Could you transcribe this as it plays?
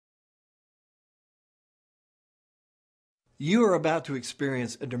You are about to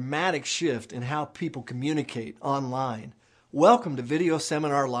experience a dramatic shift in how people communicate online. Welcome to Video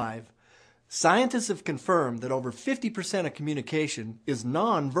Seminar Live. Scientists have confirmed that over 50% of communication is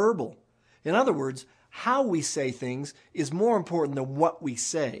nonverbal. In other words, how we say things is more important than what we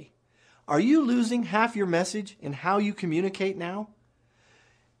say. Are you losing half your message in how you communicate now?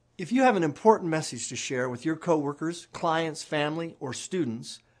 If you have an important message to share with your coworkers, clients, family, or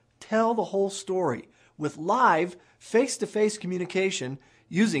students, tell the whole story with live, face-to-face communication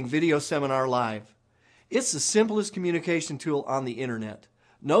using Video Seminar Live. It's the simplest communication tool on the internet.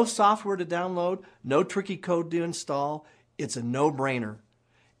 No software to download, no tricky code to install. It's a no-brainer.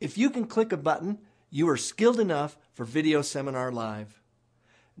 If you can click a button, you are skilled enough for Video Seminar Live.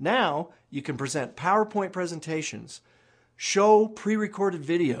 Now you can present PowerPoint presentations, show pre-recorded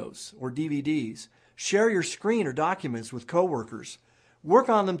videos or DVDs, share your screen or documents with coworkers, work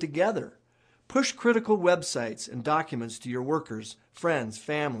on them together, push critical websites and documents to your workers, friends,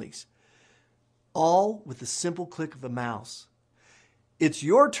 families, all with the simple click of a mouse. It's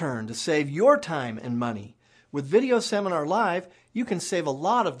your turn to save your time and money. With Video Seminar Live, you can save a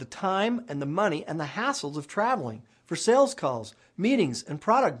lot of the time and the money and the hassles of traveling for sales calls, meetings, and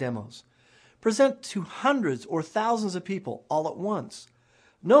product demos. Present to hundreds or thousands of people all at once.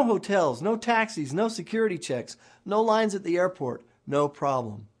 No hotels, no taxis, no security checks, no lines at the airport, no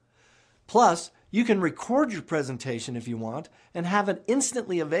problem. Plus, you can record your presentation if you want and have it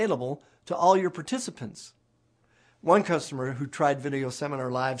instantly available to all your participants. One customer who tried Video Seminar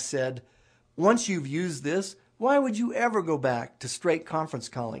Live said, "Once you've used this, why would you ever go back to straight conference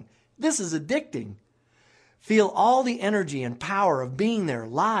calling? This is addicting." Feel all the energy and power of being there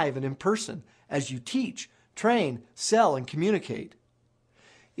live and in person as you teach, train, sell, and communicate.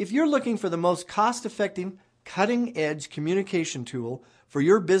 If you're looking for the most cost-effective, cutting-edge communication tool for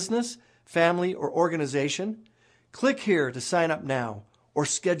your business, family, or organization, click here to sign up now or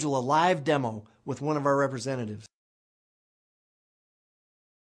schedule a live demo with one of our representatives.